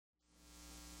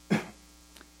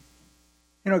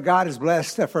God has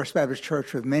blessed First Baptist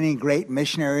Church with many great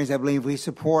missionaries. I believe we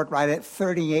support right at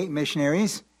 38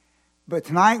 missionaries. But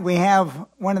tonight we have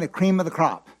one of the cream of the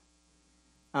crop.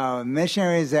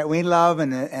 Missionaries that we love,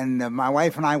 and my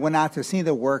wife and I went out to see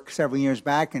the work several years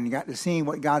back and got to see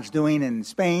what God's doing in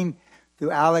Spain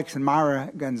through Alex and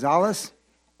Myra Gonzalez.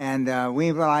 And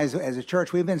we realized as a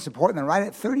church we've been supporting them right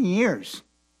at 30 years,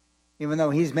 even though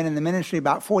he's been in the ministry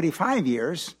about 45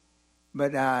 years.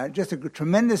 But just a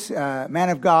tremendous man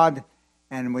of God,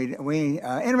 and we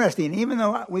interesting. Even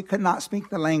though we could not speak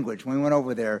the language when we went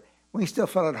over there, we still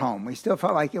felt at home. We still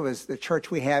felt like it was the church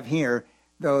we have here,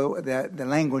 though the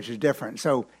language is different.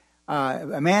 So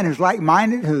a man who's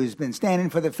like-minded, who's been standing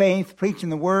for the faith, preaching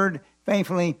the word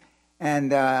faithfully,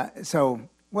 and so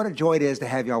what a joy it is to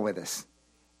have y'all with us.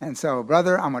 And so,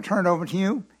 brother, I'm going to turn it over to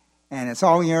you, and it's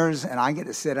all yours, and I get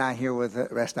to sit out here with the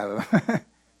rest of them.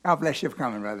 God bless you for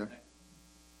coming, brother.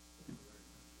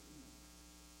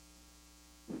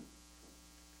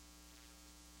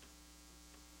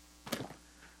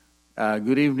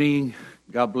 Good evening.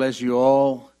 God bless you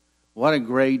all. What a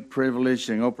great privilege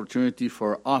and opportunity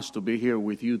for us to be here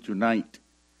with you tonight.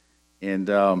 And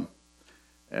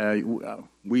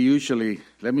we usually,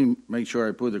 let me make sure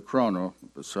I put the chrono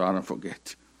so I don't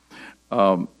forget.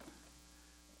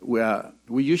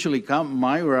 We usually come,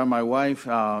 Myra, my wife,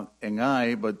 and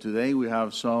I, but today we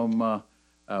have some,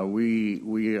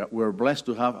 we're blessed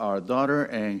to have our daughter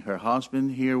and her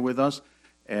husband here with us,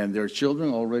 and their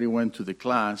children already went to the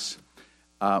class.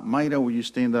 Myra, will you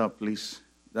stand up, please?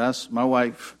 That's my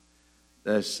wife.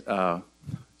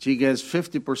 She gets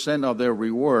 50% of the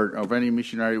reward of any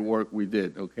missionary work we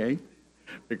did, okay?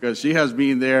 Because she has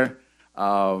been there,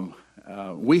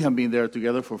 we have been there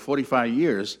together for 45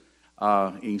 years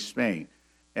in Spain.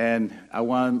 And I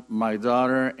want my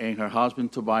daughter and her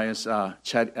husband, Tobias,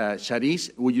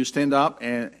 Charis, would you stand up,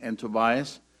 and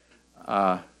Tobias?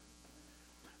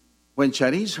 When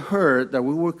Charis heard that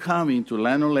we were coming to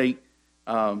Llano Lake,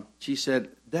 she said,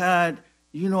 Dad,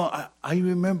 you know, I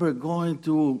remember going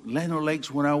to Llano Lakes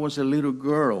when I was a little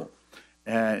girl.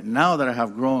 Now that I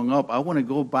have grown up, I want to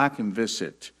go back and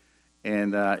visit.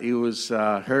 And it was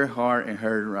her heart and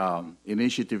her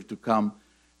initiative to come.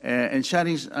 And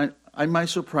Charis, I might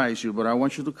surprise you, but I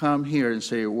want you to come here and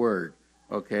say a word,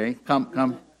 okay?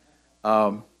 Come.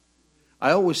 I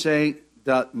always say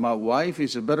that my wife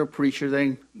is a better preacher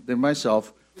than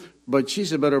myself, but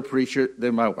she's a better preacher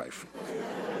than my wife.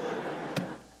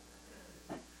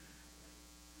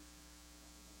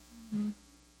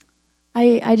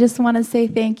 I just want to say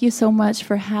thank you so much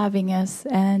for having us,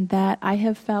 and that I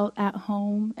have felt at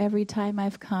home every time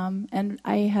I've come, and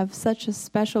I have such a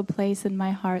special place in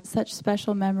my heart, such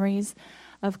special memories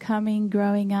of coming,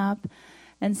 growing up,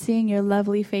 and seeing your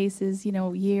lovely faces, you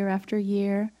know, year after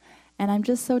year. And I'm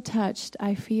just so touched.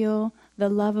 I feel the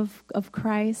love of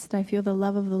Christ. I feel the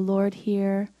love of the Lord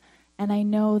here. And I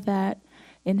know that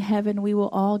in heaven we will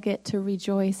all get to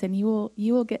rejoice, and you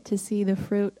will get to see the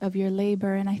fruit of your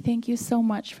labor. And I thank you so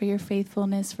much for your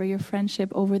faithfulness, for your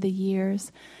friendship over the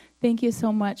years. Thank you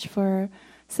so much for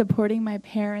supporting my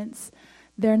parents.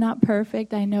 They're not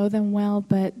perfect. I know them well,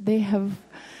 but they have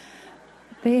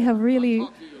really...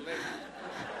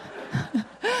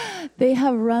 They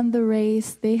have run the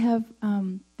race. They have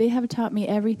taught me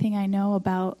everything I know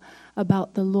about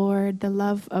the Lord, the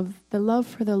love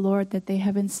for the Lord that they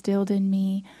have instilled in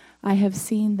me. I have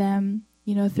seen them,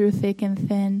 you know, through thick and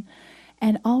thin,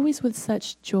 and always with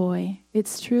such joy.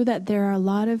 It's true that there are a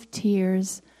lot of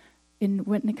tears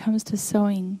when it comes to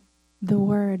sowing the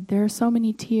word. There are so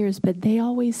many tears, but they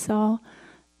always saw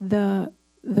the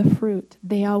fruit.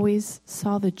 They always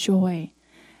saw the joy.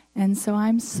 And so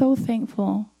I'm so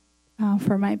thankful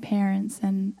for my parents,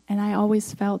 and I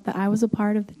always felt that I was a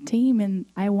part of the team, and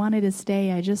I wanted to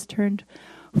stay. I just turned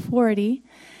 40,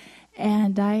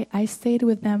 and I stayed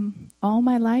with them all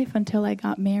my life until I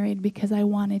got married, because I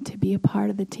wanted to be a part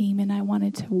of the team, and I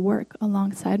wanted to work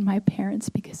alongside my parents,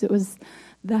 because it was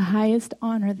the highest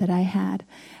honor that I had.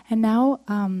 And now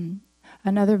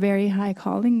another very high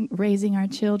calling, raising our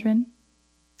children.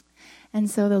 And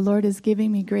so the Lord is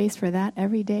giving me grace for that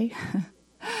every day.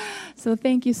 So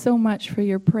thank you so much for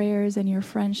your prayers and your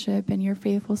friendship and your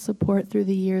faithful support through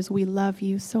the years. We love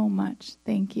you so much.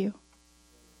 Thank you.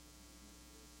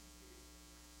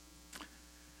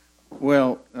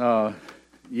 Well,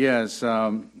 yes,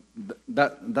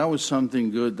 that was something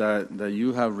good that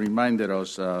you have reminded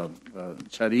us,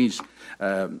 Charis.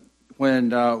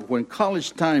 When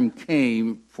college time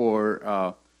came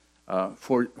for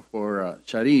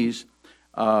Charis,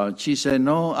 she said,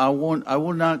 "No, I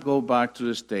will not go back to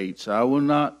the States. I will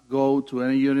not go to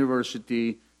any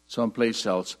university someplace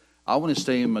else. I want to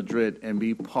stay in Madrid and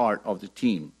be part of the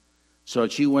team. So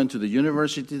she went to the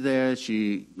university there.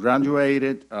 She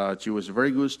graduated. She was a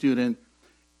very good student.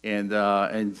 And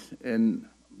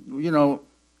you know,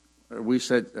 we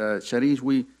said, Sharice,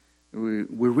 we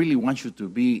really want you to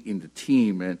be in the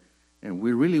team, and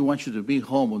we really want you to be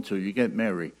home until you get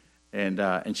married.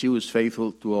 And she was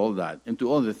faithful to all that and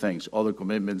to other things, other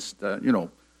commitments. That, you know,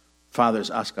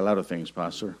 fathers ask a lot of things,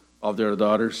 Pastor, of their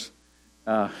daughters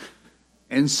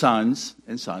and sons.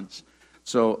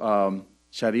 So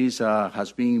Sharice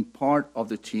has been part of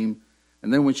the team.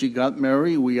 And then when she got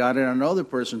married, we added another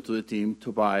person to the team,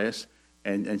 Tobias,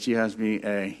 and he has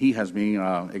been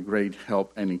a great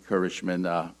help and encouragement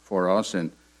for us,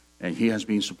 and he has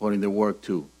been supporting the work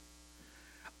too.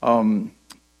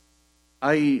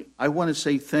 I want to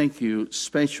say thank you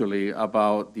especially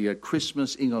about the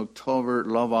Christmas in October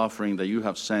love offering that you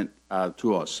have sent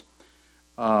to us.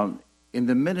 In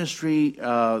the ministry,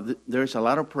 there's a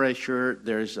lot of pressure.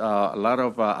 There's a lot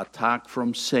of attack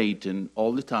from Satan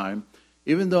all the time.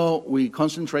 Even though we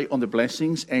concentrate on the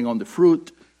blessings and on the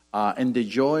fruit and the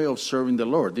joy of serving the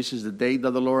Lord. This is the day that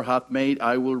the Lord hath made.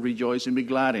 I will rejoice and be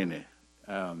glad in it.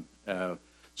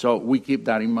 So we keep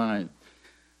that in mind.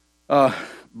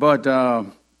 But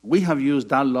we have used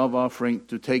that love offering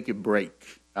to take a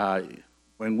break.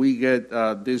 When we get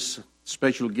this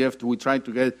special gift, we try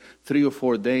to get 3 or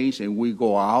 4 days, and we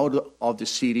go out of the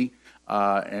city,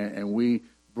 and we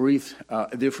breathe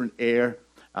a different air,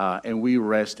 and we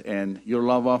rest. And your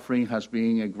love offering has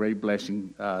been a great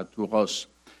blessing to us.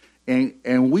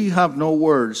 And we have no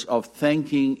words of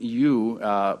thanking you,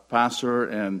 Pastor,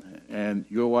 and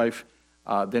your wife,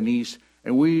 Denise.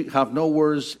 And we have no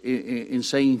words in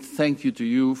saying thank you to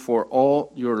you for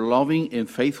all your loving and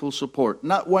faithful support.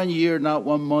 Not 1 year, not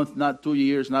 1 month, not 2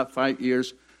 years, not 5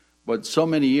 years, but so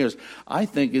many years. I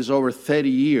think it's over 30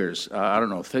 years,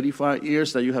 35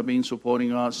 years that you have been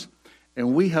supporting us.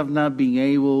 And we have not been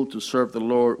able to serve the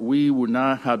Lord. We would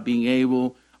not have been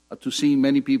able to see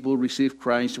many people receive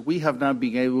Christ. We have not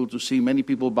been able to see many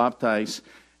people baptized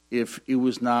if it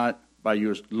was not by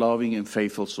your loving and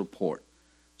faithful support.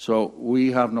 So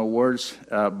we have no words,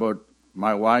 but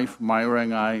my wife, Myra,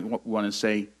 and I want to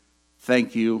say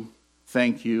thank you,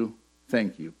 thank you,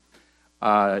 thank you.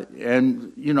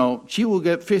 And, you know, she will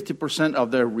get 50% of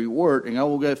their reward, and I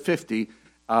will get 50%,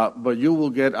 but you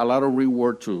will get a lot of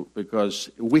reward too,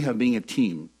 because we have been a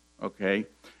team, okay?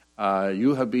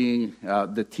 You have been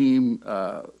the team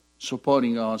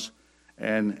supporting us,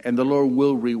 and the Lord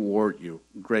will reward you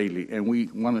greatly, and we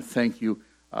want to thank you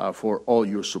for all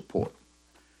your support.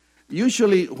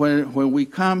 Usually when we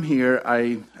come here,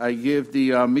 I give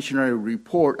the missionary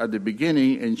report at the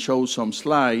beginning and show some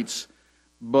slides,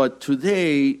 but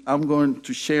today I'm going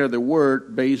to share the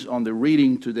word based on the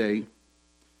reading today.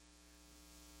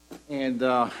 And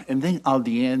then at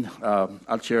the end,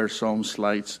 I'll share some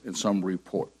slides and some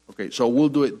report. Okay, so we'll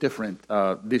do it different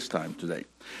this time today.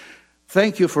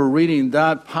 Thank you for reading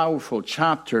that powerful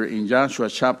chapter in Joshua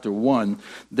chapter 1.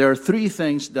 There are 3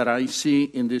 things that I see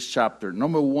in this chapter.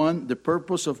 Number 1, the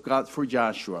purpose of God for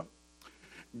Joshua.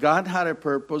 God had a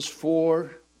purpose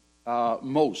for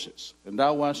Moses, and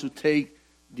that was to take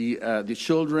the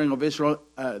children of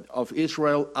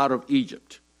Israel out of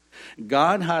Egypt.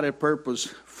 God had a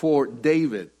purpose for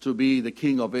David to be the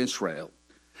king of Israel.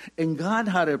 And God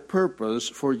had a purpose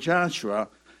for Joshua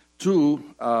to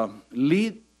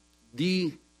lead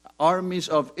the armies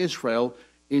of Israel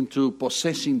into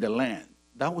possessing the land.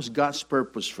 That was God's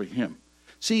purpose for him.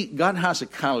 See, God has a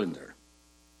calendar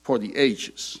for the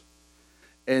ages.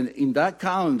 And in that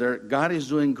calendar, God is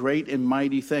doing great and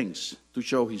mighty things to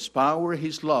show his power,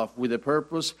 his love, with the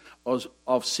purpose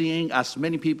of seeing as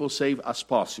many people saved as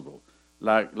possible.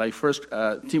 Like First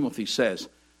Timothy says,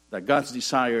 that God's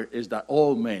desire is that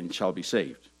all men shall be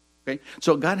saved. Okay?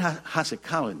 So God has a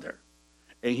calendar.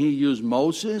 And he used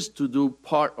Moses to do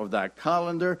part of that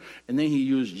calendar, and then he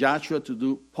used Joshua to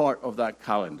do part of that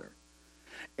calendar.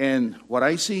 And what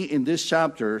I see in this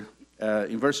chapter,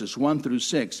 in verses 1 through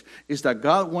 6, is that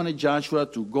God wanted Joshua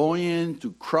to go in,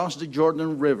 to cross the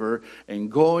Jordan River,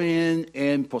 and go in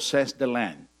and possess the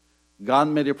land. God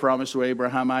made a promise to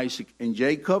Abraham, Isaac, and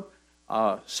Jacob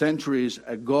centuries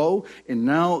ago, and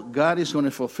now God is going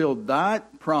to fulfill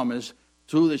that promise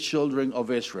to the children of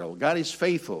Israel. God is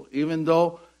faithful. Even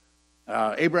though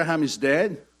Abraham is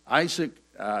dead, Isaac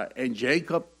and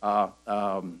Jacob,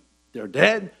 they're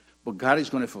dead, but God is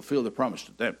going to fulfill the promise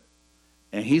to them.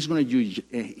 And he's going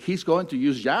to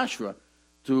use Joshua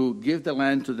to give the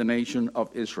land to the nation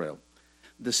of Israel.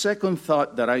 The second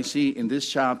thought that I see in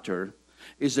this chapter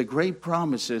is the great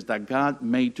promises that God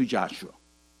made to Joshua.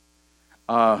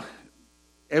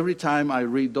 every time I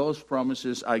read those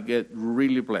promises, I get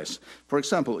really blessed. For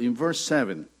example, in verse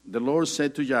 7, the Lord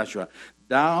said to Joshua,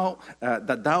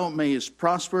 that thou mayest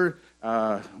prosper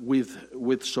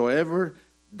withsoever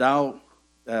thou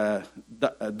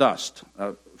dost.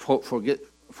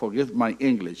 Forgive my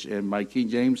English, and my King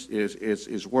James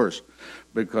is worse,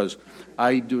 because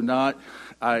I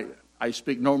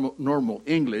speak normal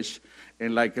English,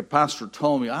 and like a pastor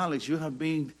told me, Alex, you have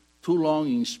been too long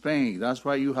in Spain. That's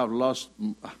why you have lost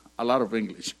a lot of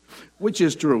English, which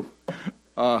is true.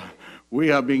 We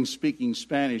have been speaking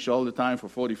Spanish all the time for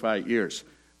 45 years.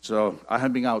 So I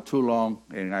have been out too long,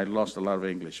 and I lost a lot of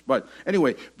English. But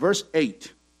anyway, verse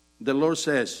 8, the Lord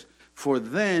says, for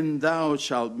then thou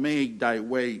shalt make thy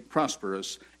way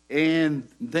prosperous, and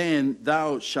then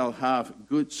thou shalt have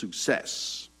good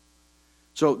success.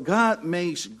 So God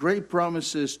makes great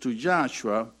promises to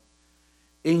Joshua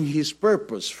in his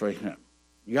purpose for him.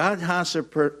 God has a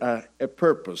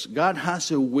purpose. God has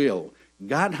a will.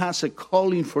 God has a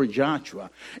calling for Joshua.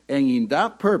 And in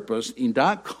that purpose, in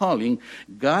that calling,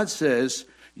 God says,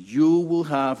 you will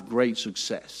have great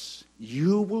success.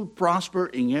 You will prosper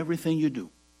in everything you do.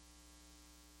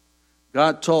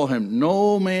 God told him,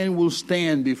 no man will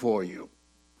stand before you.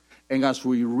 And as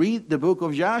we read the book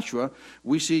of Joshua,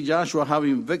 we see Joshua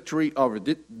having victory over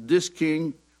this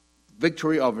king,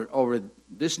 victory over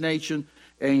this nation,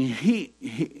 and he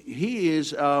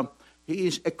is a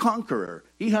conqueror.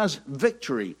 He has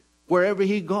victory wherever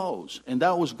he goes, and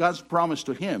that was God's promise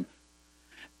to him.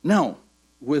 Now,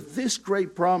 with these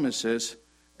great promises,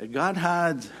 God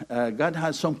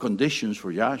had some conditions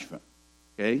for Joshua.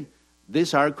 Okay,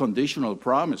 these are conditional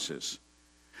promises.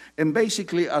 And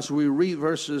basically, as we read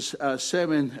verses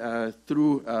 7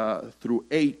 through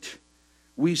 8,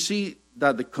 we see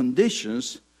that the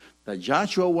conditions that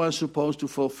Joshua was supposed to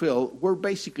fulfill were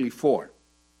basically 4.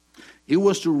 He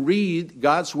was to read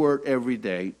God's word every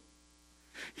day.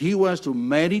 He was to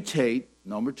meditate,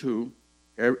 number 2,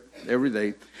 every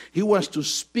day. He was to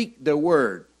speak the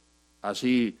word. As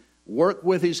he worked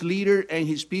with his leader and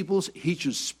his peoples, he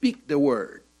should speak the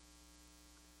word.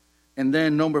 And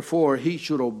then number 4, he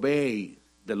should obey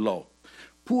the law.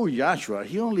 Poor Joshua,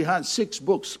 he only had 6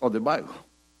 books of the Bible.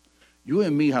 You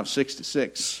and me have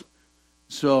 66.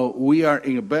 So we are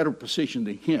in a better position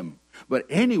than him. But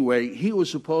anyway, he was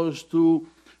supposed to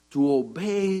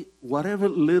obey whatever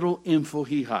little info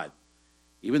he had.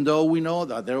 Even though we know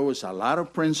that there was a lot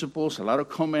of principles, a lot of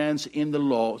commands in the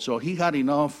law, so he had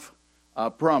enough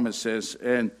promises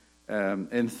and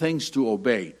things to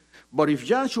obey. But if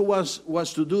Joshua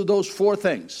was to do those 4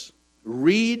 things,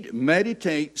 read,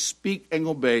 meditate, speak, and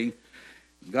obey,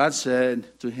 God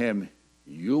said to him,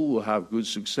 you will have good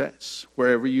success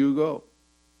wherever you go.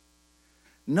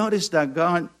 Notice that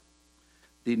God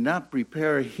did not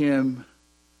prepare him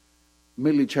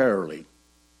militarily.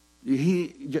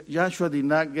 Joshua did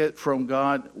not get from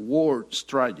God war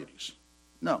strategies.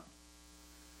 No.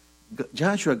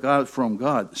 Joshua got from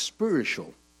God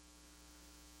spiritual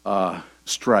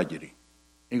strategy.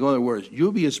 In other words,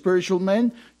 you'll be a spiritual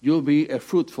man, you'll be a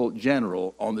fruitful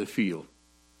general on the field.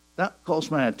 That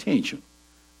calls my attention.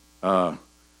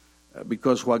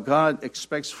 Because what God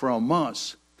expects from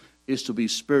us is to be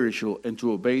spiritual and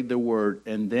to obey the word.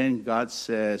 And then God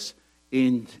says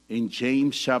in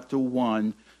James chapter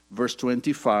 1, verse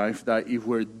 25, that if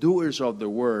we're doers of the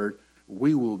word,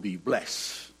 we will be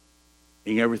blessed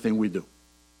in everything we do.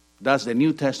 That's the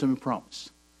New Testament promise,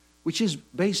 which is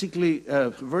basically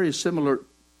very similar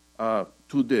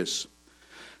to this.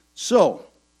 So,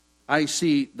 I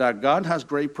see that God has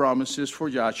great promises for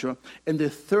Joshua. And the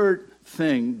third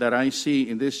thing that I see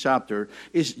in this chapter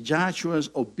is Joshua's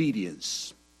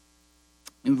obedience.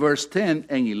 In verse 10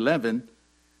 and 11,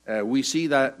 we see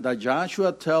that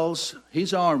Joshua tells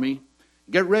his army,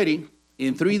 get ready.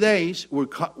 In 3 days,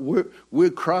 we're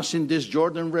crossing this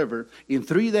Jordan River. In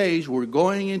 3 days, we're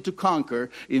going in to conquer.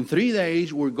 In 3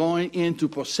 days, we're going in to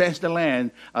possess the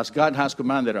land as God has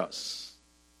commanded us.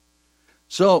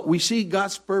 So we see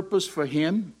God's purpose for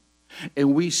him,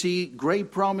 and we see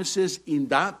great promises in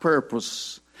that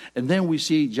purpose. And then we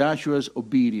see Joshua's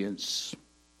obedience.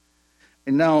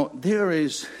 And now there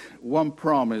is one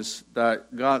promise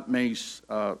that God makes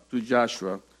to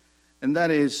Joshua, and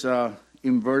that is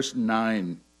in verse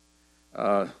 9.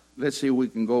 Let's see if we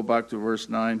can go back to verse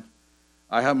 9.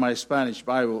 I have my Spanish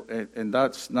Bible, and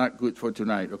that's not good for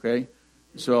tonight, okay?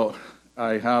 So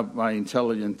I have my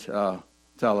intelligent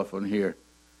telephone here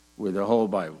with the whole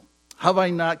Bible. Have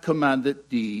I not commanded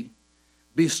thee,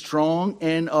 be strong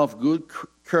and of good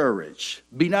courage.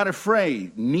 Be not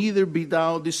afraid, neither be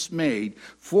thou dismayed,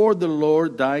 for the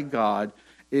Lord thy God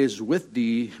is with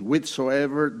thee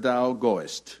whithersoever thou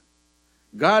goest.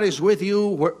 God is with you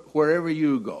wherever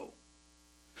you go.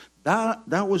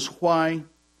 That was why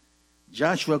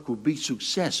Joshua could be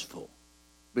successful,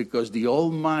 because the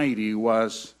Almighty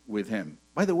was with him.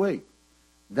 By the way,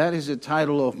 that is the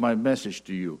title of my message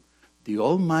to you. The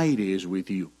Almighty is with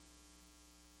you.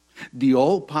 The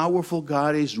all-powerful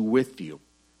God is with you.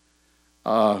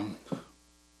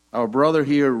 Our brother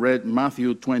here read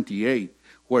Matthew 28,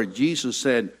 where Jesus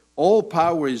said, all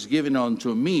power is given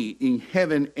unto me in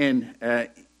heaven and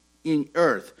in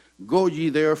earth. Go ye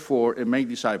therefore and make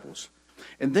disciples.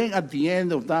 And then at the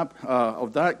end of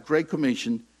that Great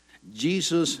Commission,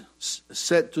 Jesus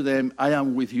said to them, I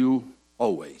am with you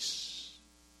always.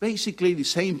 Basically the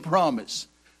same promise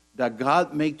that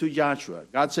God made to Joshua.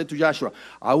 God said to Joshua,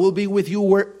 I will be with you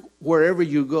wherever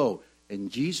you go.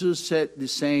 And Jesus said the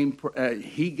same,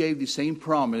 he gave the same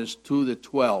promise to the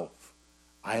 12.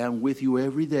 I am with you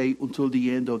every day until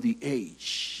the end of the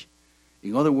age.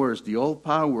 In other words, the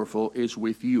all-powerful is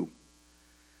with you.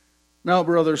 Now,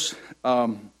 brothers,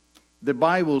 the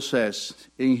Bible says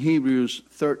in Hebrews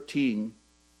 13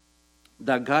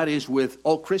 that God is with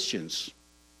all Christians.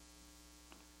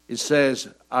 It says,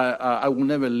 I will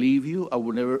never leave you, I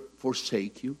will never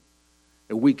forsake you.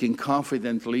 And we can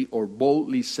confidently or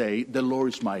boldly say, the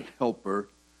Lord is my helper,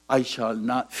 I shall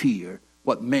not fear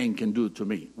what man can do to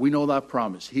me. We know that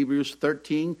promise, Hebrews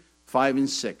 13, 5 and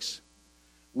 6.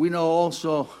 We know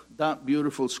also that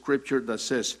beautiful scripture that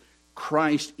says,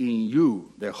 Christ in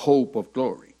you, the hope of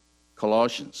glory,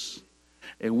 Colossians.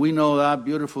 And we know that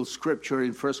beautiful scripture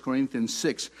in 1 Corinthians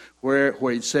 6, where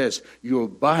it says, your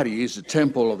body is the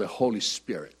temple of the Holy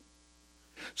Spirit.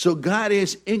 So God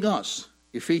is in us.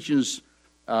 Ephesians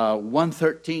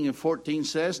 1:13 and 14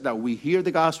 says that we hear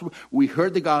the gospel, we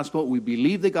heard the gospel, we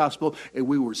believe the gospel, and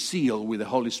we were sealed with the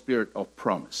Holy Spirit of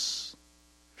promise.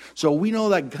 So we know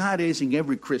that God is in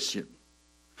every Christian.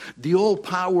 The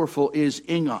all-powerful is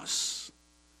in us.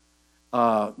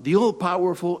 The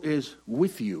all-powerful is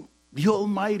with you. The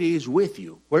Almighty is with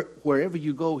you. Wherever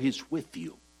you go, He's with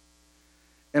you.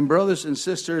 And brothers and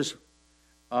sisters,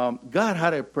 God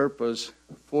had a purpose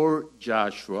for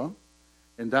Joshua,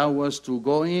 and that was to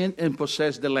go in and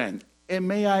possess the land. And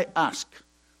may I ask,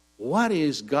 what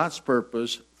is God's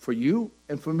purpose for you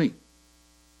and for me?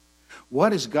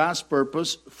 What is God's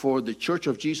purpose for the Church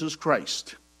of Jesus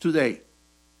Christ today,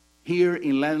 here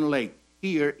in Land Lake,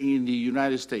 here in the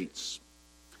United States?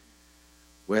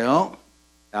 Well,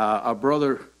 our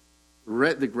brother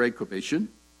read the Great Commission.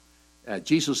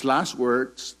 Jesus' last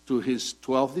words to his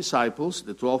 12 disciples,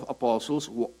 the 12 apostles,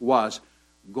 was,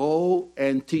 go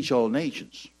and teach all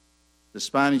nations. The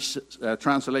Spanish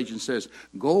translation says,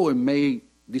 go and make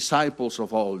disciples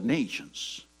of all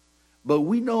nations. But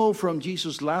we know from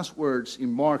Jesus' last words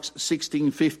in Mark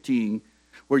 16:15,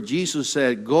 where Jesus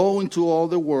said, go into all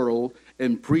the world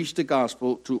and preach the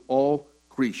gospel to all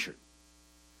creatures.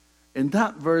 And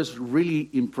that verse really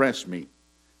impressed me.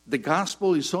 The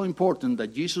gospel is so important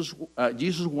that Jesus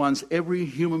wants every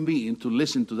human being to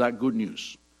listen to that good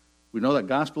news. We know that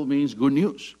gospel means good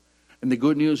news. And the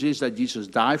good news is that Jesus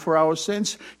died for our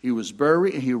sins, He was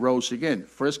buried, and He rose again.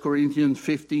 1 Corinthians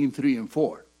 15:3 and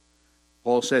 4.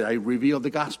 Paul said, I revealed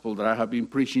the gospel that I have been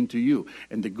preaching to you.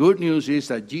 And the good news is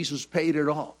that Jesus paid it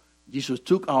all. Jesus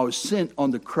took our sin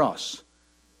on the cross.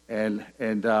 And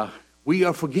we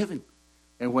are forgiven.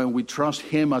 And when we trust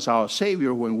Him as our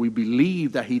Savior, when we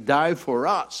believe that He died for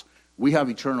us, we have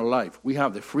eternal life. We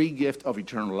have the free gift of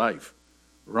eternal life.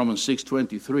 Romans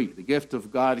 6:23, the gift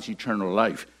of God is eternal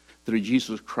life through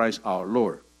Jesus Christ our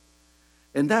Lord.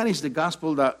 And that is the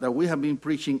gospel that we have been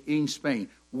preaching in Spain.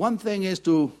 One thing is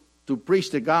to preach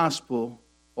the gospel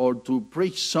or to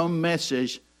preach some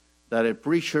message that a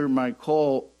preacher might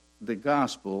call the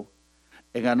gospel.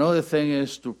 And another thing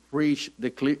is to preach the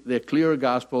clear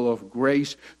gospel of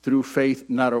grace through faith,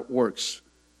 not of works.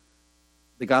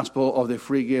 The gospel of the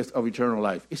free gift of eternal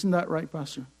life. Isn't that right,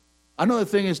 Pastor? One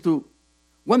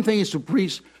thing is to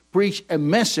preach a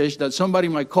message that somebody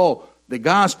might call the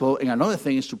gospel, and another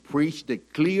thing is to preach the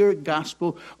clear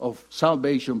gospel of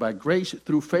salvation by grace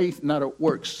through faith, not of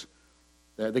works.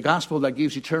 The gospel that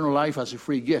gives eternal life as a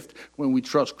free gift when we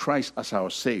trust Christ as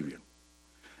our Savior.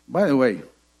 By the way,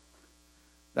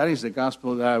 that is the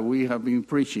gospel that we have been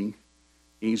preaching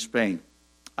in Spain.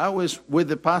 I was with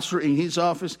the pastor in his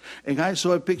office, and I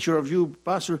saw a picture of you,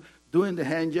 Pastor, doing the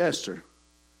hand gesture.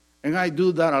 And I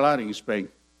do that a lot in Spain,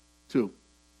 too.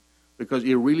 Because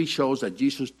it really shows that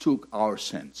Jesus took our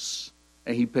sins,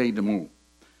 and He paid them all.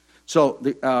 So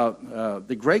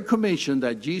the Great Commission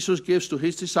that Jesus gives to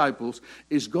his disciples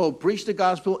is go preach the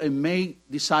gospel and make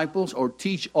disciples or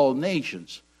teach all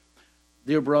nations.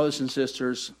 Dear brothers and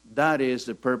sisters, that is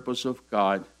the purpose of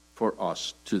God for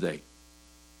us today.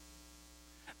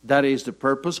 That is the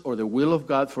purpose or the will of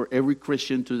God for every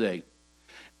Christian today.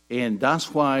 And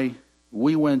that's why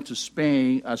we went to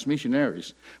Spain as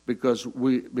missionaries, because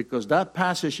that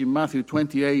passage in Matthew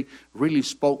 28 really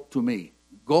spoke to me.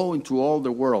 Go into all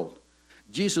the world.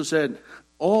 Jesus said,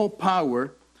 all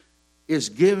power is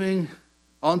given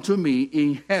unto me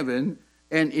in heaven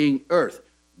and in earth.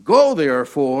 Go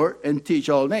therefore and teach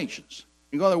all nations.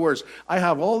 In other words, I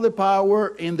have all the power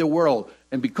in the world,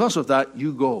 and because of that,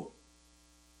 you go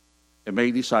and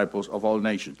make disciples of all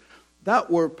nations.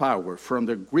 That word power, from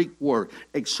the Greek word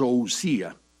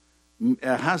exousia,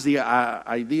 has the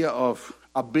idea of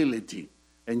ability.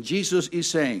 And Jesus is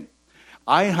saying,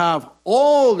 I have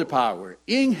all the power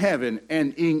in heaven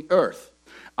and in earth.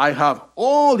 I have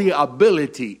all the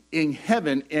ability in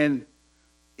heaven and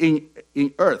in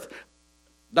earth.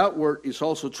 That word is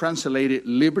also translated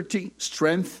liberty,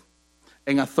 strength,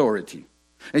 and authority.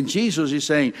 And Jesus is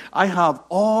saying, I have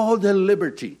all the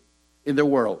liberty in the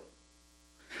world.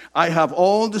 I have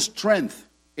all the strength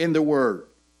in the world.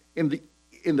 In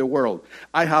the world.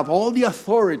 I have all the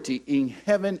authority in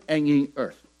heaven and in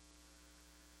earth.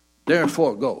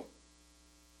 Therefore, go.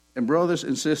 And brothers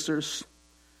and sisters,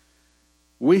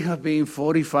 we have been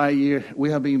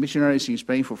missionaries in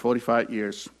Spain for 45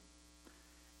 years.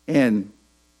 And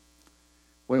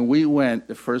when we went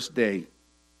the first day,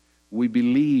 we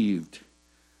believed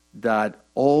that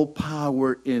all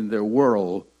power in the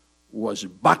world was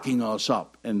backing us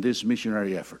up in this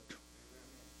missionary effort.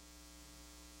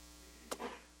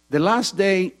 The last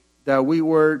day that we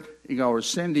were in our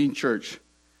sending church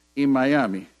in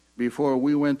Miami, before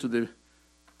we went to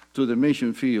the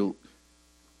mission field,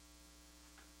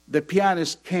 the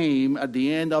pianist came at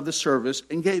the end of the service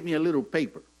and gave me a little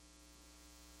paper.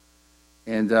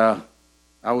 And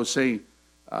I was saying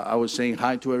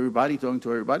hi to everybody, talking to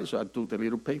everybody, so I took the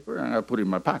little paper and I put it in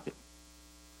my pocket.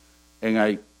 And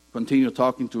I continued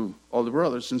talking to all the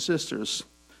brothers and sisters.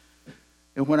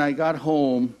 And when I got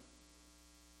home,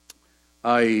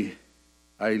 I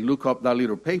looked up that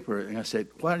little paper and I said,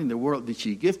 what in the world did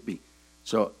she give me?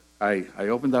 So I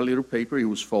opened that little paper. It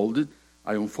was folded.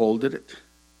 I unfolded it.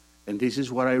 And this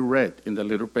is what I read in the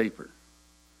little paper.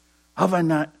 Have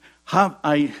not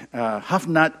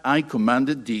I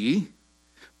commanded thee?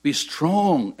 Be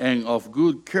strong and of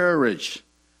good courage.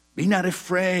 Be not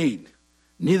afraid,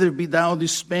 neither be thou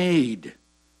dismayed.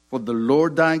 For the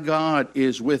Lord thy God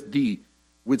is with thee,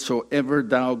 whithersoever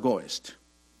thou goest.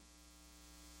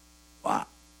 Wow.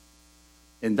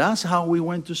 And that's how we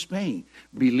went to Spain,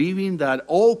 believing that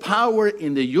all power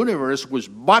in the universe was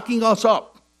backing us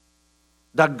up,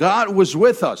 that God was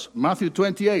with us. Matthew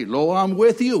 28, lo, I'm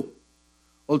with you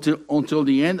until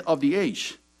the end of the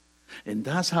age. And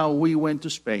that's how we went to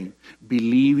Spain,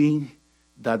 believing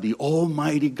that the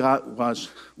Almighty God was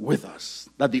with us,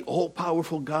 that the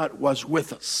all-powerful God was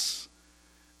with us.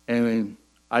 And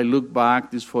I look back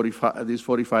these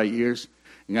 45 years,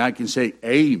 and I can say,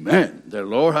 amen, the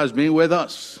Lord has been with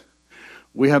us.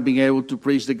 We have been able to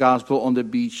preach the gospel on the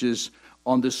beaches,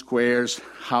 on the squares,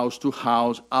 house to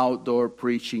house, outdoor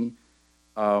preaching.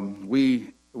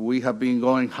 We have been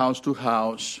going house to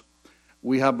house.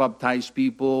 We have baptized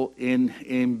people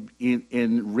in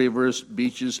rivers,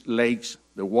 beaches, lakes,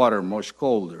 the water much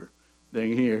colder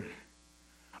than here.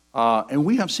 And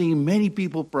we have seen many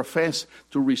people profess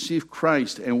to receive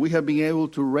Christ, and we have been able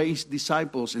to raise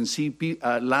disciples and see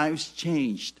lives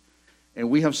changed. And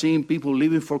we have seen people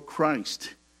living for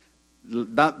Christ.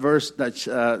 That verse that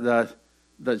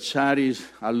Shadis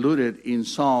alluded in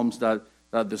Psalms, that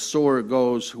the sower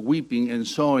goes weeping and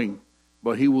sowing,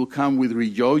 but he will come with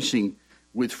rejoicing,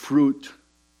 with fruit.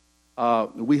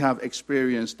 We have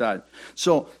experienced that.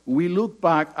 So we look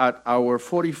back at our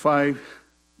 45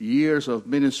 years of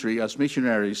ministry as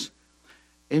missionaries,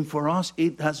 and for us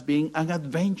it has been an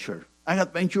adventure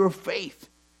of faith.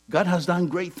 God has done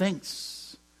great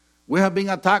things. We have been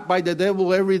attacked by the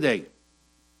devil every day.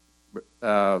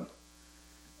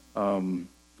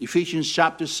 Ephesians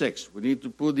chapter 6, we need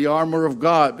to put the armor of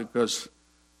God because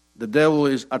the devil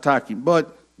is attacking.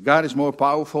 But God is more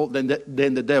powerful than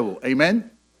the devil. Amen?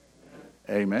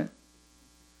 Amen.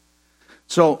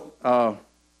 So,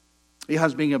 it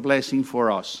has been a blessing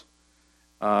for us.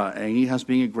 And it has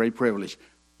been a great privilege.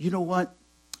 You know what?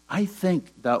 I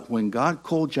think that when God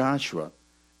called Joshua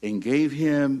and gave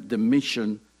him the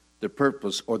mission, the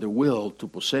purpose, or the will to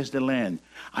possess the land,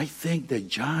 I think that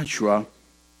Joshua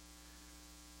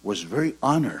was very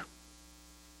honored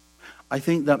I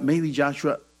think that maybe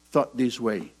Joshua thought this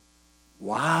way.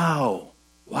 Wow,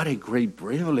 what a great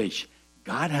privilege.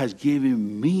 God has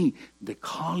given me the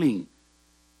calling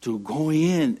to go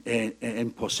in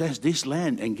and possess this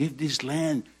land and give this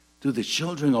land to the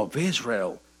children of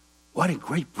Israel. What a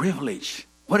great privilege.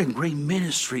 What a great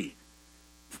ministry.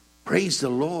 Praise the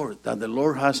Lord that the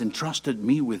Lord has entrusted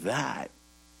me with that.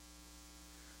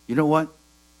 You know what?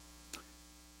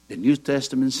 The New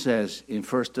Testament says in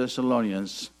 1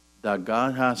 Thessalonians that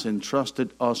God has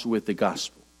entrusted us with the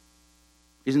gospel.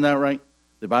 Isn't that right?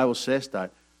 The Bible says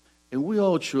that. And we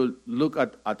all should look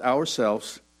at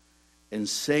ourselves and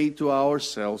say to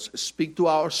ourselves, speak to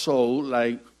our soul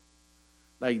like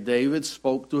David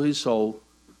spoke to his soul.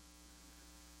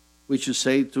 We should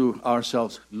say to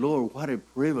ourselves, Lord, what a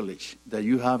privilege that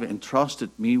you have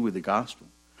entrusted me with the gospel.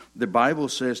 The Bible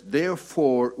says,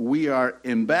 therefore, we are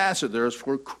ambassadors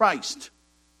for Christ.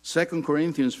 2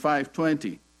 Corinthians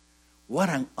 5:20. What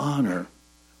an honor,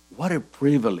 what a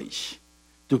privilege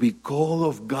to be called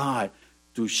of God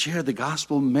to share the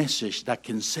gospel message that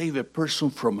can save a person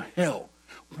from hell.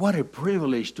 What a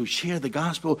privilege to share the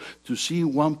gospel, to see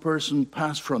one person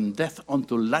pass from death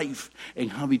unto life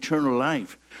and have eternal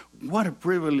life. What a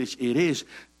privilege it is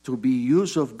to be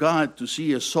used of God, to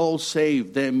see a soul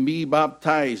saved, then be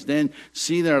baptized, then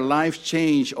see their life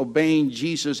change, obeying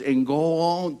Jesus, and go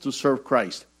on to serve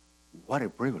Christ. What a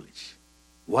privilege.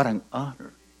 What an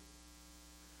honor.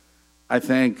 I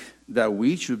think that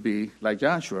we should be, like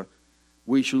Joshua,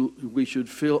 we should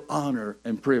feel honor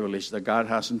and privilege that God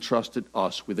has entrusted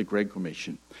us with the Great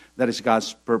Commission. That is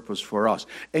God's purpose for us.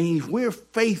 And if we're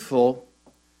faithful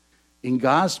in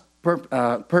God's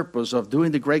purpose of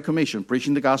doing the Great Commission,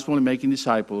 preaching the gospel and making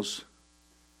disciples,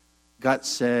 God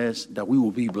says that we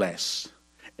will be blessed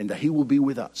and that he will be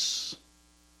with us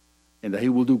and that he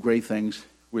will do great things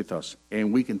with us.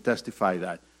 And we can testify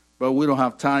that. But we don't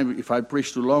have time. If I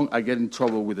preach too long, I get in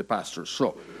trouble with the pastor.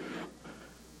 So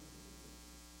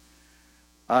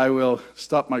I will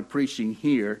stop my preaching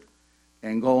here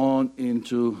and go on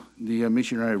into the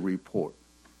missionary report.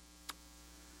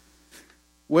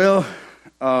 Well,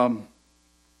 I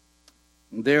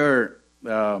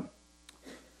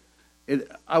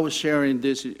was sharing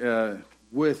this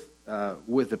with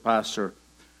the pastor.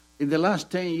 In the last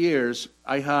 10 years,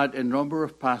 I had a number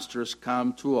of pastors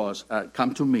come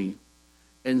to me,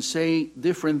 and say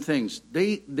different things.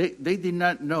 They did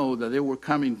not know that they were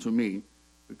coming to me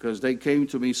because they came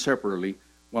to me separately.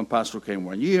 One pastor came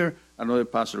 1 year, another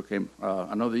pastor came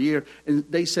another year, and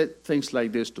they said things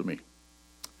like this to me.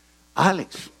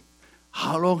 Alex,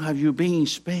 how long have you been in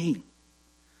Spain? I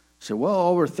said, well,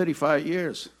 over 35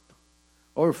 years,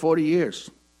 over 40 years.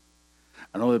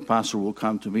 Another pastor will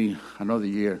come to me another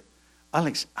year.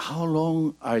 Alex, how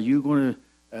long are you going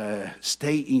to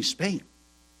stay in Spain?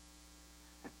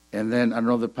 And then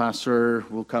another pastor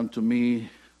will come to me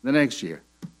the next year.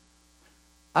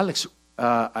 Alex,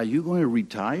 are you going to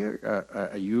retire?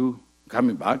 Are you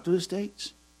coming back to the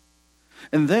States?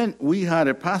 And then we had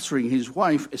a pastor and his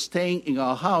wife staying in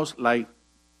our house like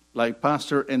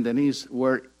Pastor and Denise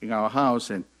were in our house.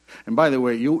 And by the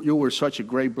way, you were such a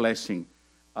great blessing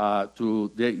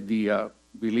to the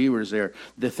believers there.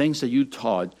 The things that you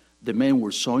taught, the men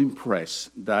were so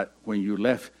impressed that when you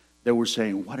left, they were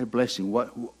saying, what a blessing,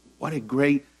 what a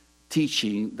great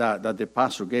teaching that the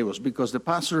pastor gave us. Because the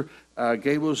pastor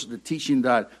gave us the teaching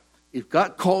that if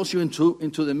God calls you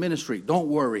into the ministry, don't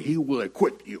worry, he will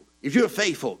equip you. If you're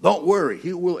faithful, don't worry,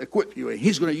 he will equip you, and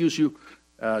he's going to use you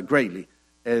greatly.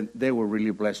 And they were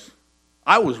really blessed.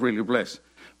 I was really blessed,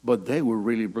 but they were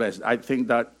really blessed. I think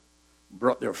that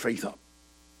brought their faith up.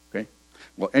 Okay.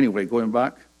 Well, anyway, going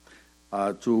back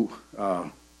to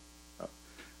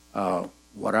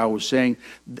what I was saying,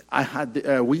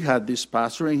 we had this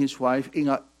pastor and his wife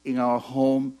in our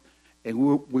home, and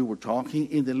we were talking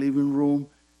in the living room,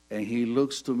 and he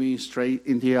looks to me straight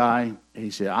in the eye, and he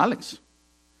said, Alex,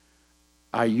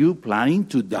 are you planning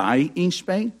to die in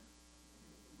Spain?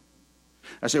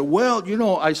 I said, well,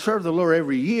 I serve the Lord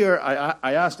every year.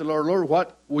 I asked the Lord,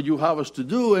 what would you have us to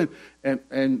do?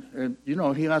 And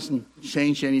he hasn't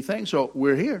changed anything, so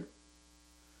we're here.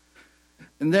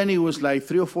 And then it was like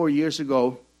 3 or 4 years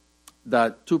ago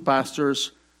that 2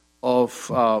 pastors of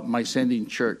my sending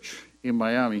church in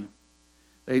Miami,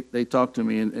 they talked to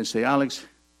me and say, Alex,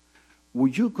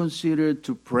 would you consider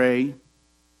to pray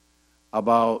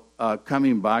about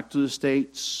coming back to the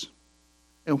States?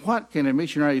 And what can a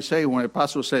missionary say when a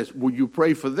pastor says, would you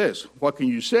pray for this? What can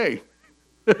you say?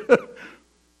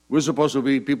 We're supposed to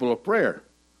be people of prayer.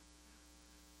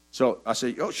 So I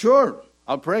said, oh, sure,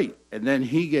 I'll pray. And then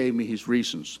he gave me his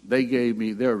reasons. They gave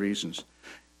me their reasons.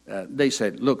 they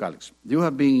said, look, Alex, you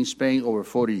have been in Spain over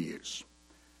 40 years.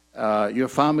 Your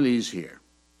family is here.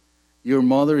 Your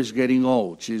mother is getting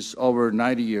old. She's over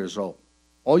 90 years old.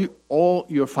 All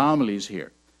your family is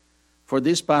here. For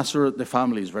this pastor, the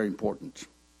family is very important.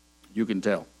 You can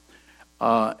tell.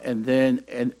 And then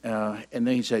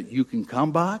he said, you can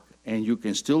come back and you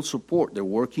can still support the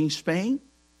work in Spain,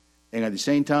 and at the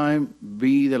same time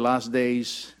be the last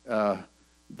days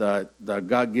that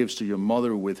God gives to your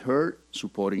mother with her,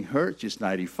 supporting her. She's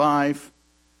 95.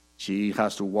 She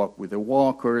has to walk with a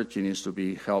walker. She needs to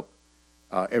be helped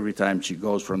every time she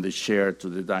goes from the chair to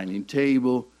the dining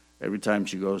table. Every time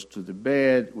she goes to the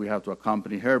bed, we have to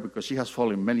accompany her because she has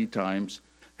fallen many times.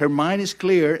 Her mind is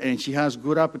clear, and she has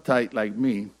good appetite like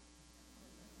me.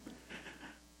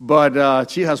 But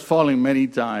she has fallen many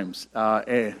times,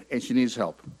 and she needs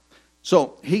help.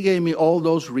 So he gave me all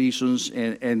those reasons,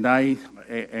 and I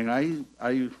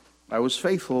was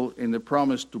faithful in the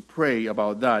promise to pray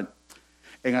about that.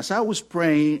 And as I was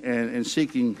praying and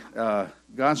seeking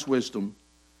God's wisdom,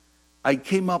 I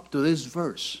came up to this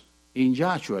verse in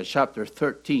Joshua chapter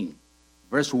 13,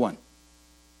 verse 1.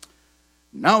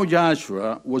 Now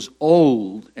Joshua was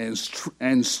old and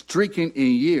stricken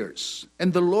in years,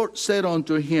 and the Lord said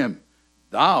unto him,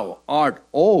 Thou art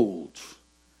old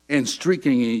and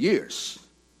stricken in years,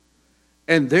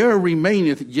 and there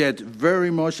remaineth yet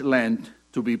very much land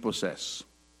to be possessed.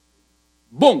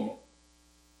 Boom!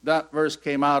 That verse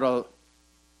came out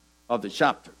of the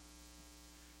chapter.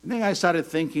 And then I started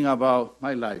thinking about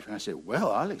my life, and I said,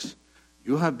 well, Alex,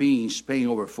 you have been in Spain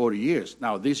over 40 years.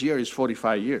 Now, this year is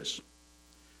 45 years.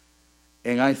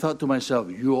 And I thought to myself,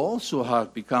 you also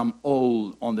have become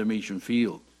old on the mission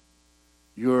field.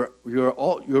 You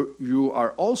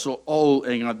are also old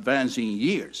and advancing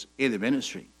years in the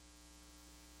ministry.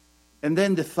 And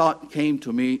then the thought came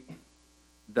to me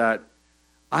that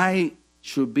I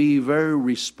should be very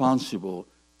responsible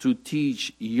to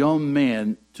teach young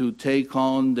men to take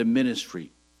on the ministry,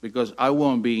 because I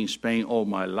won't be in Spain all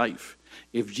my life.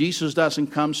 If Jesus doesn't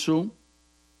come soon,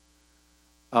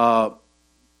 the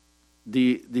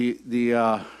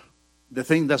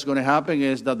thing that's going to happen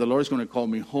is that the Lord is going to call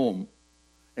me home.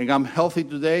 And I'm healthy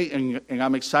today, and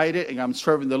I'm excited, and I'm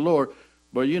serving the Lord.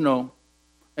 But, you know,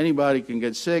 anybody can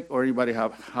get sick, or anybody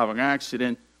have an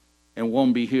accident and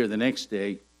won't be here the next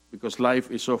day, because life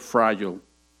is so fragile.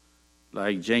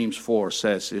 Like James 4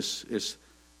 says,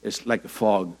 it's like a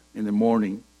fog in the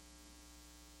morning.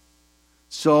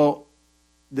 So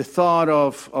the thought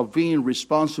of being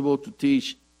responsible to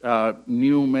teach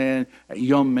young men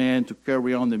to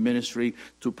carry on the ministry,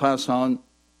 to pass on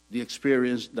the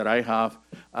experience that I have,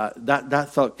 that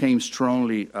thought came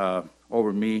strongly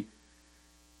over me.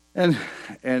 And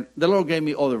the Lord gave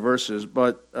me other verses,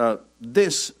 but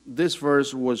this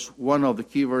verse was one of the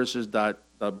key verses that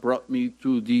brought me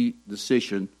to the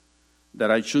decision that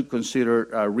I should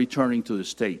consider returning to the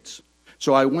States.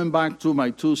 So I went back to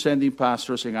my two sending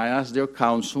pastors, and I asked their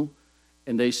counsel,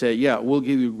 and they said, yeah, we'll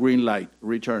give you green light,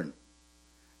 return.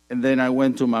 And then I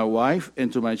went to my wife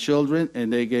and to my children,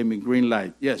 and they gave me green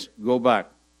light. Yes, go back.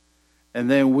 And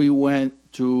then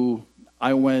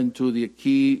I went to the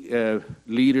key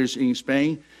leaders in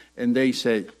Spain, and they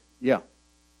said, yeah,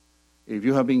 if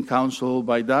you have been counseled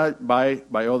by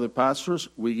other pastors,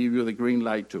 we give you the green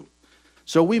light too.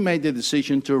 So we made the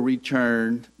decision to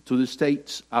return to the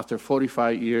States after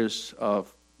 45 years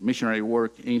of missionary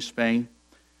work in Spain.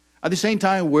 At the same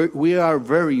time, we are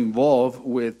very involved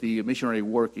with the missionary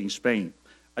work in Spain.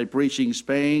 I preach in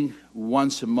Spain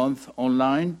once a month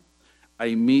online.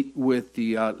 I meet with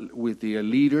the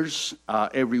leaders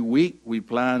every week. We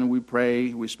plan, we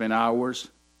pray, we spend hours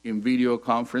in video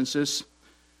conferences.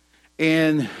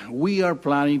 And we are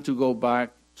planning to go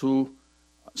back to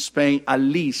Spain at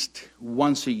least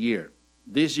once a year.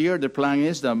 This year, the plan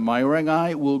is that Myra and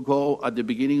I will go at the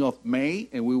beginning of May,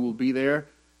 and we will be there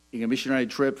in a missionary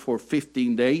trip for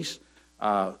 15 days,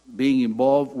 being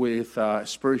involved with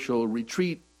spiritual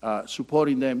retreat,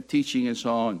 supporting them, teaching, and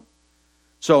so on.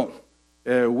 So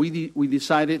we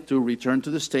decided to return to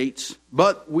the States,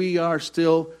 but we are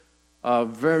still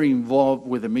very involved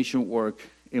with the mission work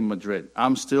in Madrid.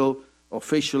 I'm still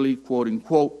officially, quote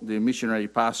unquote, the missionary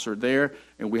pastor there,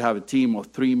 and we have a team of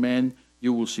 3 men.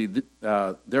 You will see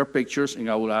their pictures, and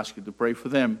I will ask you to pray for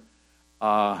them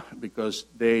because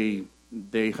they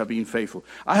have been faithful.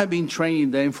 I have been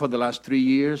training them for the last 3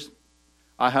 years.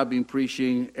 I have been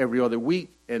preaching every other week,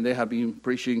 and they have been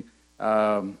preaching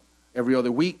every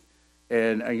other week,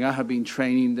 and I have been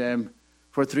training them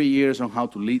for 3 years on how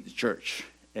to lead the church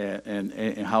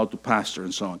and how to pastor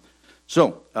and so on.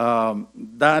 So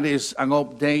that is an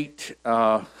update,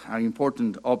 an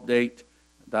important update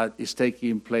that is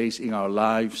taking place in our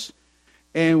lives.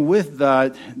 And with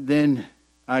that, then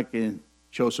I can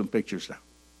show some pictures now.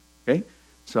 Okay?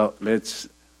 So let's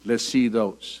see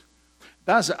those.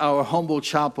 That's our humble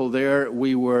chapel there.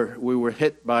 We were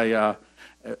hit by a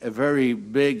very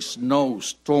big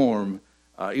snowstorm.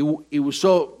 It was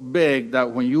so big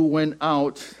that when you went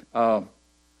out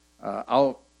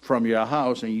from your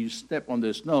house and you stepped on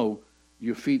the snow,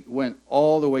 your feet went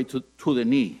all the way to the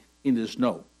knee in the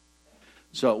snow.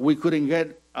 So we couldn't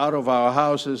get out of our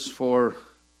houses for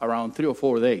around 3 or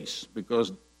 4 days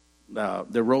because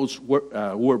the roads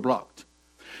were blocked.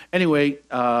 Anyway,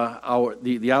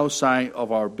 the outside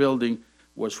of our building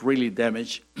was really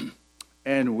damaged,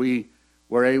 and we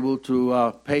were able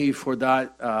to pay for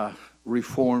that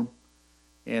reform.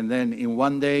 And then in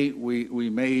one day, we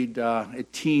made a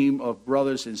team of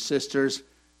brothers and sisters,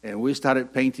 and we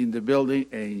started painting the building.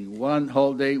 And in one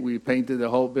whole day, we painted the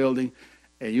whole building,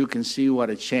 and you can see what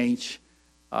a change.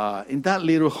 In that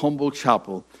little humble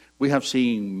chapel, we have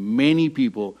seen many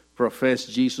people profess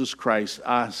Jesus Christ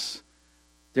as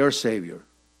their Savior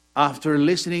after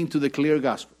listening to the clear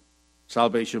gospel,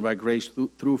 salvation by grace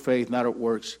through faith, not of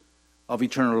works, of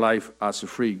eternal life as a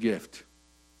free gift.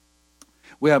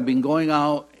 We have been going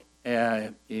out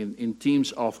in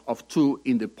teams of 2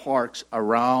 in the parks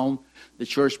around the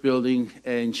church building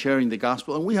and sharing the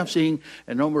gospel, and we have seen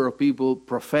a number of people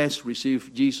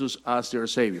receive Jesus as their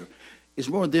Savior. It's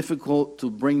more difficult to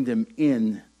bring them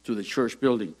in to the church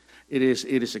building. It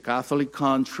is a Catholic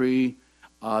country.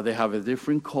 They have a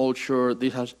different culture.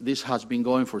 This has been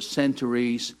going for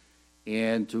centuries,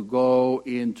 and to go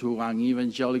into an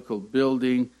evangelical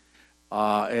building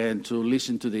and to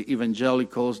listen to the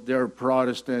evangelicals, they're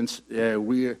Protestants.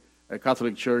 A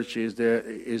Catholic Church is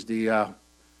the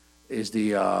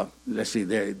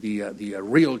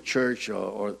real church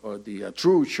or the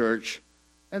true church,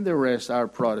 and the rest are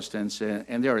Protestants,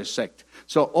 and they're a sect.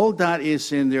 So all that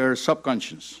is in their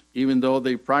subconscious, even though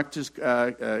they practice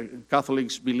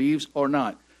Catholics' beliefs or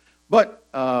not. But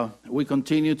we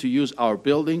continue to use our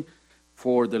building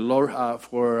for the Lord,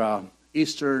 for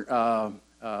Easter,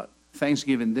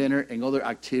 Thanksgiving dinner, and other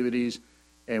activities.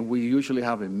 And we usually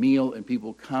have a meal, and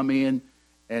people come in,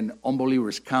 and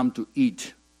unbelievers come to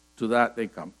eat. To that they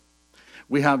come.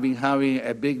 We have been having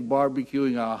a big barbecue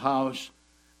in our house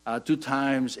 2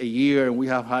 times a year, and we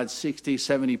have had 60,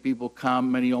 70 people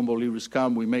come. Many unbelievers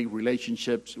come. We make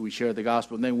relationships. We share the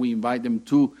gospel, and then we invite them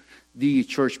to the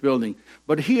church building.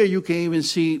 But here you can even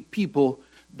see people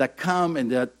that come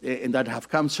and that have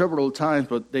come several times,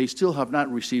 but they still have not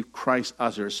received Christ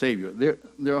as their Savior.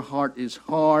 Their heart is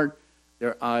hard.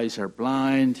 Their eyes are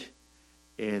blind.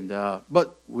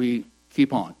 But we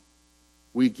keep on.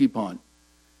 We keep on.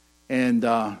 And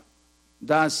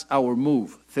that's our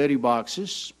move. 30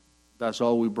 boxes. That's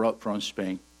all we brought from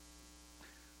Spain.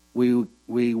 We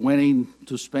went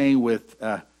into Spain with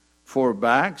 4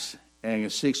 bags and a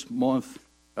 6-month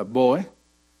boy,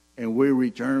 and we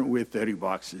returned with 30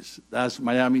 boxes. That's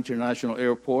Miami International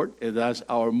Airport, and that's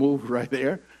our move right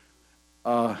there.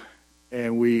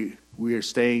 And we are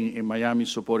staying in Miami,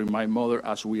 supporting my mother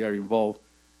as we are involved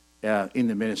in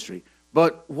the ministry.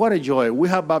 But what a joy. We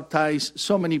have baptized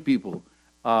so many people.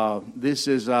 This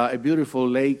is a beautiful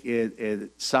lake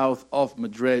south of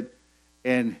Madrid,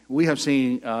 and we have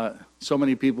seen so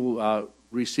many people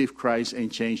receive Christ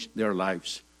and change their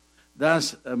lives.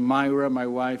 That's Myra, my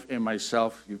wife, and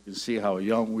myself. You can see how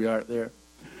young we are there.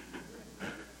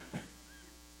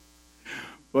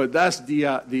 But that's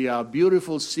the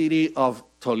beautiful city of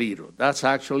Toledo. That's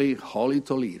actually Holy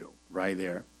Toledo right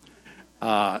there.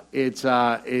 It's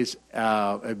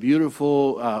a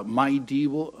beautiful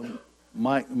medieval.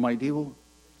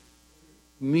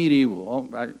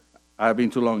 Oh, I've been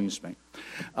too long in Spain.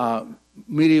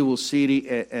 Medieval city,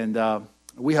 and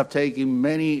we have taken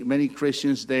many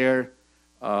Christians there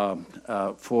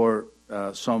for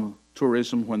some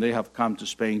tourism when they have come to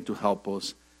Spain to help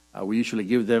us. We usually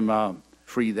give them a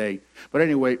free day. But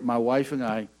anyway, my wife and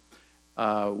I,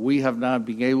 we have not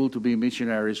been able to be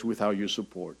missionaries without your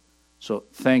support. So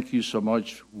thank you so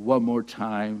much one more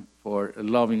time for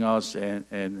loving us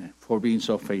and for being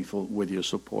so faithful with your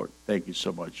support. Thank you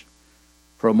so much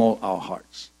from all our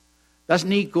hearts. That's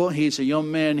Nico. He's a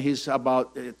young man. He's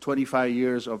about 25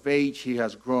 years of age. He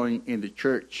has grown in the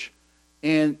church.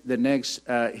 And the next,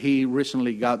 he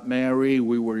recently got married.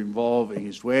 We were involved in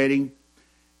his wedding.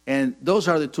 And those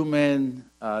are the 2 men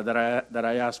that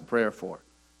I asked prayer for.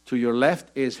 To your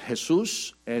left is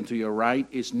Jesus, and to your right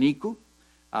is Nico.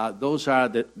 Those are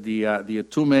the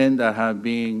 2 men that have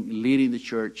been leading the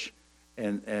church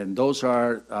And those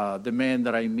are the men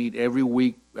that I meet every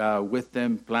week with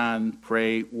them, plan,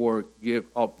 pray, work,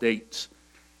 give updates.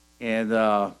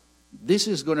 And this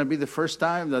is going to be the first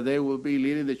time that they will be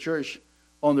leading the church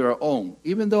on their own.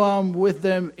 Even though I'm with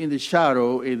them in the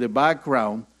shadow, in the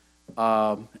background,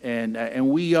 and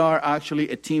we are actually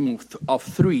a team of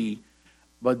three,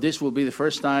 but this will be the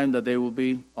first time that they will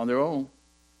be on their own.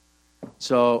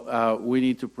 So we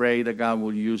need to pray that God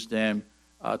will use them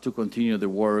to continue the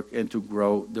work and to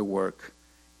grow the work.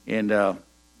 And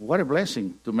what a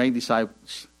blessing to make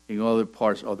disciples in other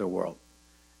parts of the world.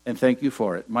 And thank you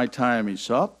for it. My time is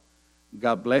up.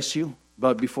 God bless you.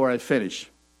 But before I finish,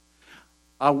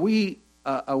 do we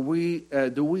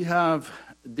have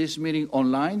this meeting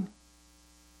online?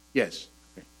 Yes.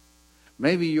 Okay.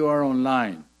 Maybe you are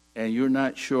online and you're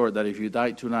not sure that if you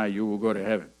die tonight, you will go to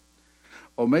heaven.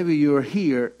 Or maybe you're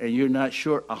here and you're not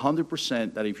sure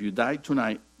 100% that if you die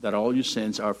tonight, that all your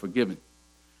sins are forgiven.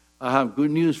 I have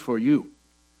good news for you.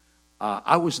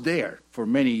 I was there for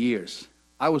many years.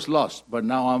 I was lost, but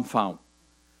now I'm found.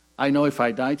 I know if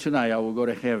I die tonight, I will go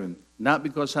to heaven. Not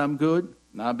because I'm good,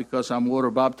 not because I'm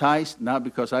water baptized, not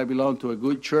because I belong to a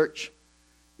good church.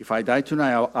 If I die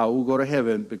tonight, I will go to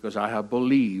heaven because I have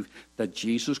believed that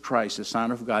Jesus Christ, the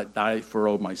Son of God, died for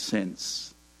all my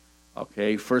sins.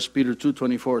 Okay, 1 Peter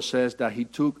 2:24 says that he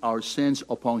took our sins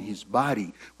upon his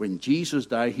body. When Jesus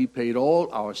died, he paid all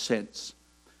our sins.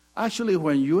 Actually,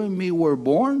 when you and me were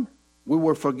born, we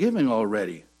were forgiven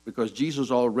already because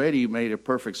Jesus already made a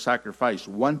perfect sacrifice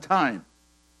one time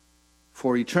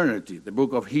for eternity. The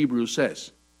book of Hebrews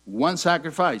says, one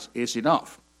sacrifice is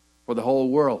enough for the whole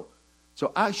world.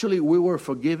 So actually, we were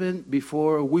forgiven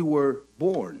before we were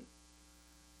born.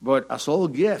 But as all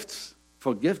gifts,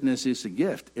 forgiveness is a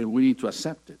gift, and we need to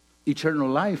accept it. Eternal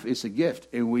life is a gift,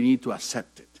 and we need to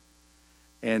accept it.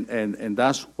 And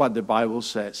that's what the Bible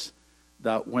says,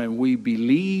 that when we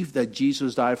believe that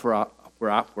Jesus died for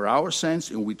our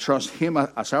sins, and we trust him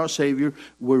as our Savior,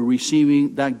 we're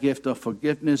receiving that gift of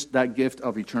forgiveness, that gift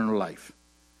of eternal life.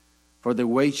 For the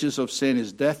wages of sin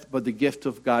is death, but the gift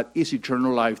of God is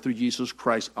eternal life through Jesus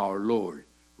Christ our Lord.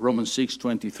 Romans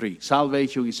 6:23.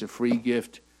 Salvation is a free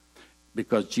gift,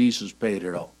 because Jesus paid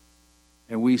it all.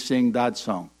 And we sing that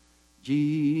song.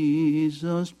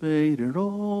 Jesus paid it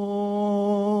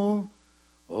all.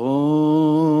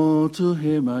 Oh, to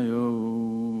him I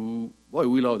owe. Boy,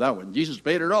 we love that one. Jesus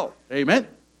paid it all. Amen.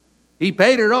 He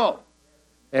paid it all.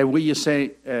 And we just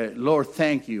say, Lord,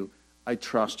 thank you. I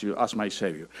trust you as my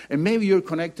Savior. And maybe you're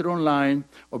connected online,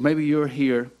 or maybe you're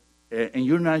here, and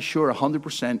you're not sure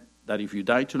 100% that if you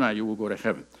die tonight, you will go to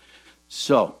heaven.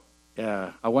 So,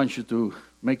 I want you to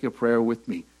make a prayer with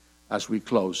me as we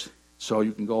close, so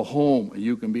you can go home and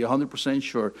you can be 100%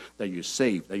 sure that you're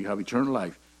saved, that you have eternal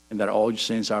life, and that all your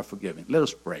sins are forgiven. Let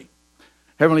us pray.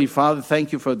 Heavenly Father,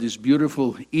 thank you for this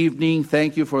beautiful evening.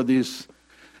 Thank you for this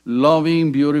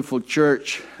loving, beautiful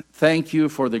church. Thank you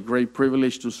for the great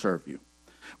privilege to serve you.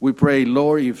 We pray,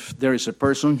 Lord, if there is a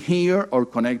person here or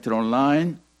connected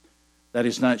online that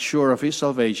is not sure of his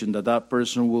salvation, that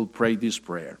person will pray this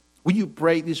prayer. Will you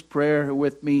pray this prayer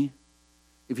with me?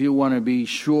 If you want to be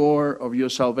sure of your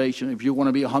salvation, if you want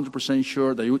to be 100%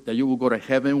 sure that you will go to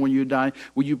heaven when you die,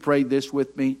 will you pray this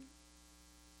with me?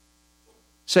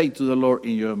 Say to the Lord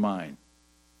in your mind.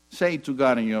 Say to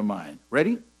God in your mind.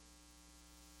 Ready?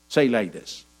 Say like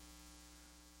this.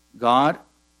 God,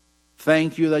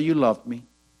 thank you that you loved me.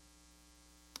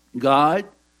 God,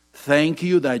 thank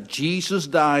you that Jesus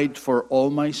died for all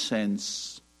my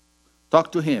sins.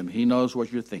 Talk to him. He knows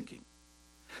what you're thinking.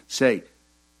 Say,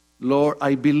 Lord,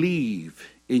 I believe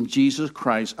in Jesus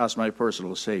Christ as my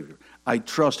personal Savior. I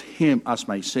trust him as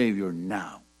my Savior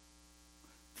now.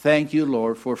 Thank you,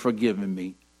 Lord, for forgiving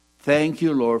me. Thank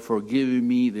you, Lord, for giving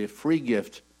me the free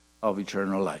gift of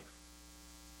eternal life.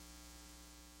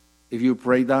 If you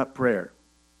pray that prayer,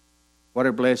 what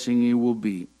a blessing it will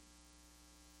be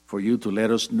for you to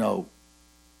let us know.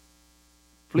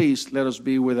 Please let us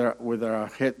be with our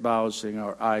head bows and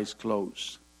our eyes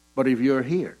closed. But if you're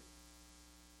here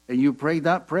and you pray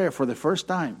that prayer for the first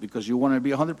time because you want to be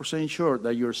 100% sure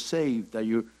that you're saved, that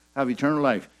you have eternal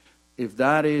life, if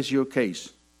that is your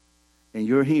case and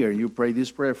you're here and you pray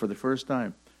this prayer for the first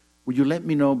time, would you let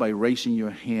me know by raising your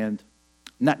hand?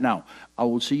 Not now. I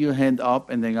will see your hand up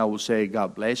and then I will say,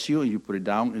 God bless you, and you put it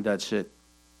down and that's it.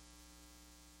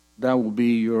 That will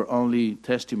be your only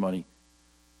testimony.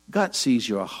 God sees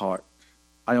your heart.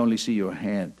 I only see your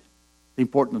hand. The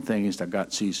important thing is that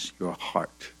God sees your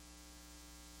heart,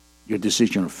 your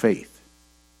decision of faith.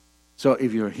 So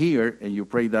if you're here and you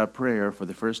pray that prayer for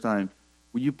the first time,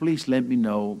 would you please let me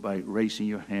know by raising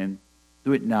your hand?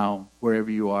 Do it now,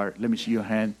 wherever you are. Let me see your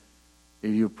hand.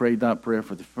 If you prayed that prayer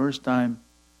for the first time,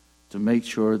 to make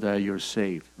sure that you're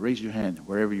saved, raise your hand,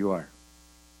 wherever you are.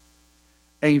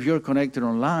 And if you're connected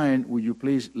online, would you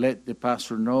please let the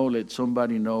pastor know, let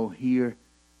somebody know here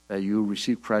that you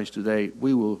received Christ today.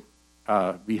 We will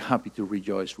be happy to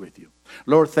rejoice with you.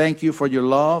 Lord, thank you for your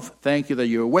love. Thank you that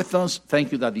you're with us.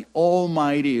 Thank you that the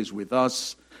Almighty is with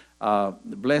us.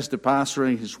 Bless the pastor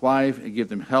and his wife and give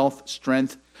them health,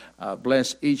 strength.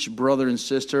 Bless each brother and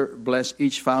sister. Bless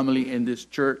each family in this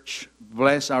church.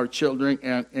 Bless our children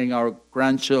and our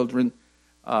grandchildren.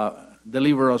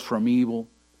 Deliver us from evil.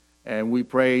 And we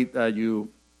pray that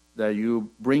you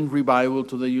bring revival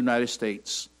to the United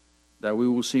States, that we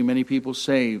will see many people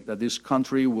saved, that this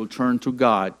country will turn to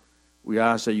God. We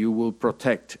ask that you will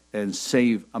protect and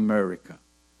save America.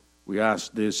 We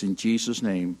ask this in Jesus'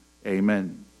 name.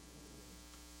 Amen.